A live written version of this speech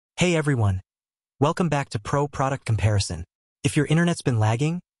Hey everyone, welcome back to Pro Product Comparison. If your internet's been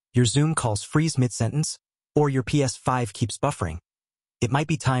lagging, your Zoom calls freeze mid-sentence, or your PS5 keeps buffering, it might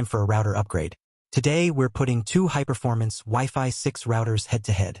be time for a router upgrade. Today we're putting two high-performance Wi-Fi 6 routers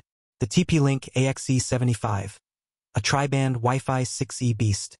head-to-head. The TP-Link AXE5400, a Tri-Band Wi-Fi 6E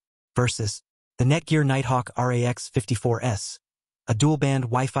beast, versus the Netgear Nighthawk RAX54S, a dual-band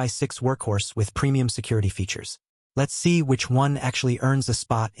Wi-Fi 6 workhorse with premium security features. Let's see which one actually earns a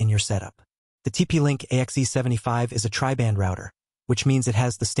spot in your setup. The TP-Link AXE5400 is a tri-band router, which means it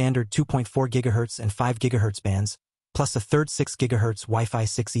has the standard 2.4 GHz and 5 GHz bands, plus a third 6 GHz Wi-Fi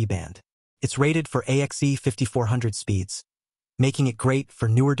 6E band. It's rated for AXE5400 speeds, making it great for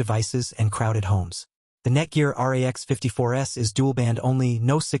newer devices and crowded homes. The Netgear RAX54S is dual-band only,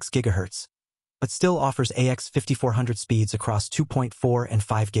 no 6 GHz, but still offers AX5400 speeds across 2.4 and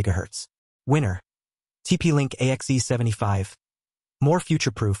 5 GHz. Winner: TP-Link AXE5400. More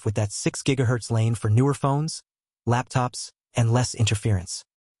future-proof with that 6 GHz lane for newer phones, laptops, and less interference.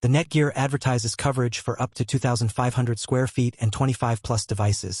 The Netgear advertises coverage for up to 2,500 square feet and 25-plus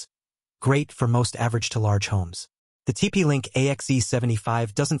devices. Great for most average to large homes. The TP-Link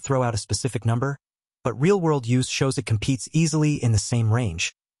AXE5400 doesn't throw out a specific number, but real-world use shows it competes easily in the same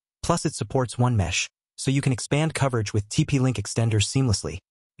range. Plus it supports one mesh, so you can expand coverage with TP-Link extenders seamlessly.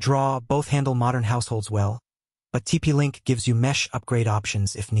 Both handle modern households well, but TP-Link gives you mesh upgrade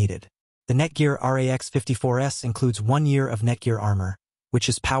options if needed. The Netgear RAX54S includes 1 year of Netgear Armor, which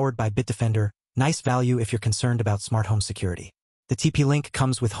is powered by Bitdefender, nice value if you're concerned about smart home security. The TP-Link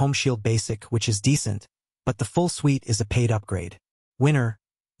comes with Home Shield Basic, which is decent, but the full suite is a paid upgrade. Winner: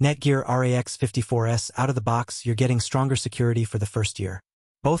 Netgear RAX54S. Out of the box, you're getting stronger security for the first year.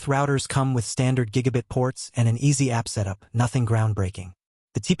 Both routers come with standard gigabit ports and an easy app setup, nothing groundbreaking.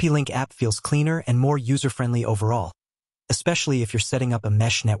 The TP-Link app feels cleaner and more user-friendly overall, especially if you're setting up a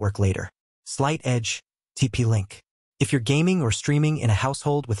mesh network later. Slight edge: TP-Link. If you're gaming or streaming in a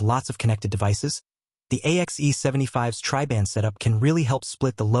household with lots of connected devices, the AXE54's Tri-Band setup can really help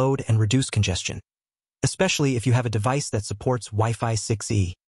split the load and reduce congestion, especially if you have a device that supports Wi-Fi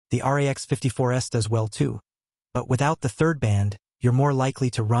 6E. The RAX54S does well too, but without the third band, you're more likely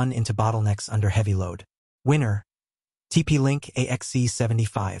to run into bottlenecks under heavy load. Winner: TP-Link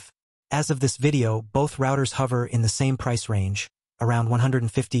AXE5400. As of this video, both routers hover in the same price range, around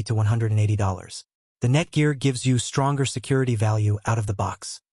 $150 to $180. The Netgear gives you stronger security value out of the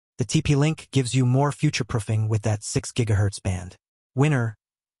box. The TP-Link gives you more future-proofing with that 6 GHz band. Winner: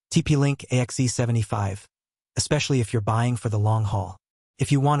 TP-Link AXE5400, especially if you're buying for the long haul.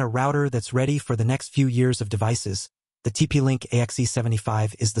 If you want a router that's ready for the next few years of devices, the TP-Link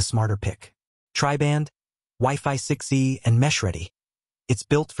AXE5400 is the smarter pick. Tri-band, Wi-Fi 6E, and mesh-ready. It's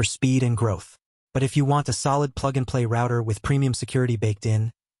built for speed and growth. But if you want a solid plug-and-play router with premium security baked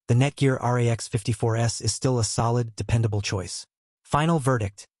in, the Netgear RAX54S is still a solid, dependable choice. Final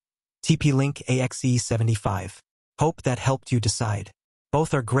verdict: TP-Link AXE5400. Hope that helped you decide.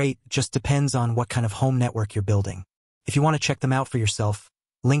 Both are great, just depends on what kind of home network you're building. If you want to check them out for yourself,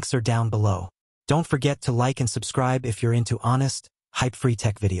 links are down below. Don't forget to like and subscribe if you're into honest, hype-free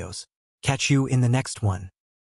tech videos. Catch you in the next one.